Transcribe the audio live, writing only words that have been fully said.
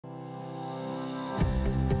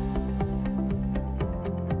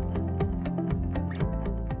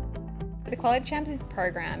The Quality Champions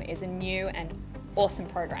program is a new and awesome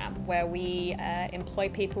program where we employ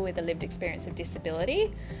people with a lived experience of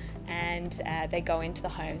disability, and they go into the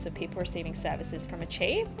homes of people receiving services from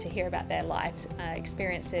Achieve to hear about their life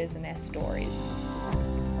experiences and their stories.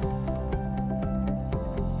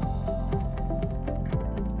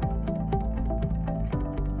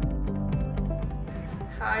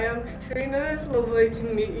 Hi, I'm Katrina. It's lovely to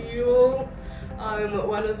meet you all. I'm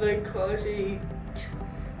one of the Quality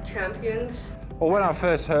Champions. Well, when I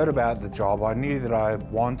first heard about the job, I knew that I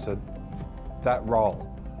wanted that role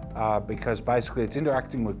because basically it's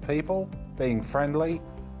interacting with people, being friendly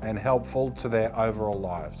and helpful to their overall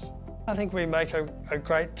lives. I think we make a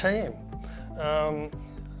great team.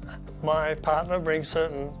 My partner brings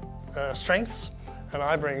certain strengths and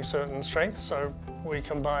I bring certain strengths, so we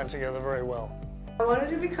combine together very well. I wanted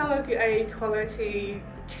to become a Quality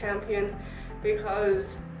Champion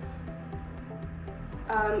because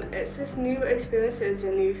it's just new experiences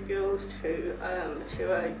and new skills to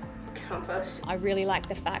encompass. I really like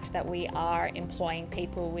the fact that we are employing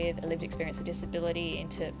people with a lived experience of disability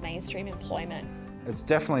into mainstream employment. It's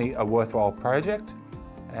definitely a worthwhile project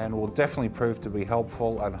and will definitely prove to be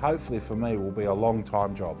helpful, and hopefully for me will be a long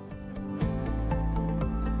time job.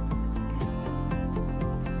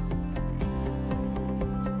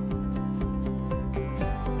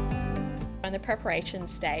 In the preparation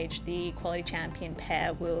stage, the Quality Champion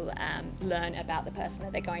pair will learn about the person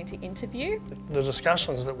that they're going to interview. The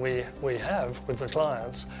discussions that we have with the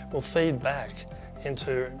clients will feed back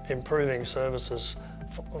into improving services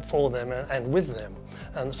for them and with them.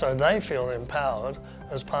 And so they feel empowered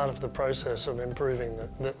as part of the process of improving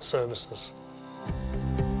the services.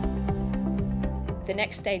 The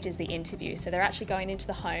next stage is the interview. So they're actually going into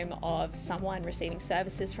the home of someone receiving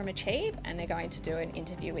services from Achieve, and they're going to do an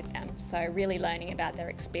interview with them. So really learning about their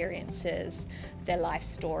experiences, their life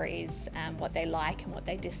stories, what they like and what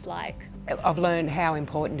they dislike. I've learned how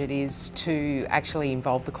important it is to actually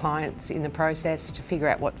involve the clients in the process, to figure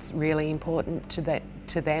out what's really important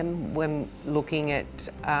to them when looking at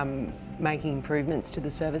making improvements to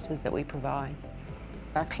the services that we provide.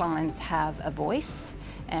 Our clients have a voice.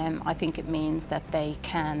 I think it means that they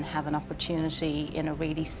can have an opportunity in a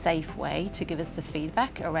really safe way to give us the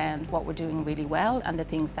feedback around what we're doing really well and the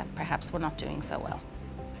things that perhaps we're not doing so well.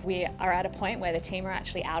 We are at a point where the team are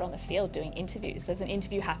actually out on the field doing interviews. There's an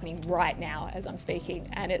interview happening right now as I'm speaking,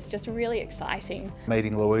 and it's just really exciting.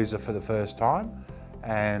 Meeting Louisa for the first time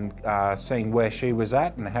and seeing where she was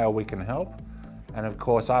at and how we can help, and of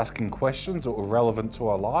course asking questions that were relevant to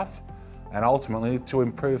her life and ultimately to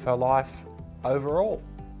improve her life overall.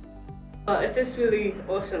 It's just really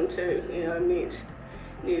awesome to meet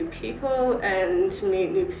new people and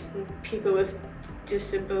meet new people with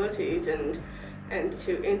disabilities and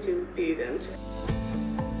to interview them.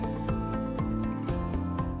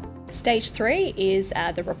 Stage 3 is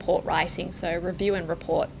the report writing, so review and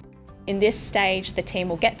report. In this stage, the team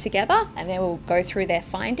will get together and they will go through their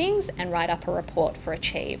findings and write up a report for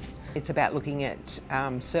Achieve. It's about looking at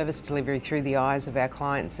service delivery through the eyes of our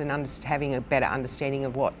clients and having a better understanding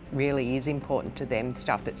of what really is important to them,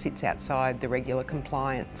 stuff that sits outside the regular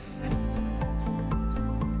compliance.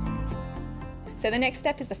 So the next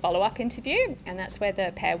step is the follow-up interview, and that's where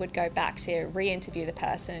the pair would go back to re-interview the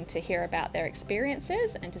person to hear about their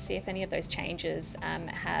experiences and to see if any of those changes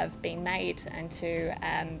have been made, and to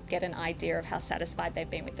get an idea of how satisfied they've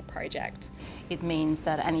been with the project. It means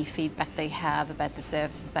that any feedback they have about the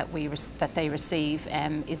services that they receive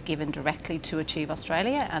is given directly to Achieve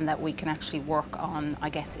Australia, and that we can actually work on, I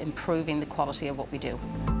guess, improving the quality of what we do.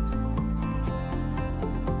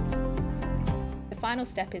 The final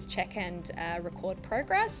step is check and record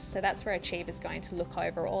progress. So that's where Achieve is going to look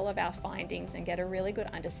over all of our findings and get a really good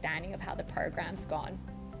understanding of how the program's gone.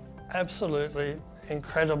 Absolutely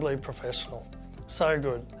incredibly professional. So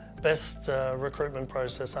good. Best recruitment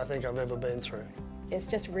process I think I've ever been through. It's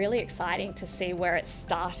just really exciting to see where it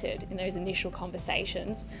started in those initial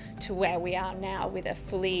conversations to where we are now with a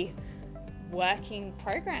fully working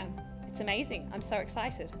program. It's amazing. I'm so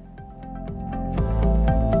excited.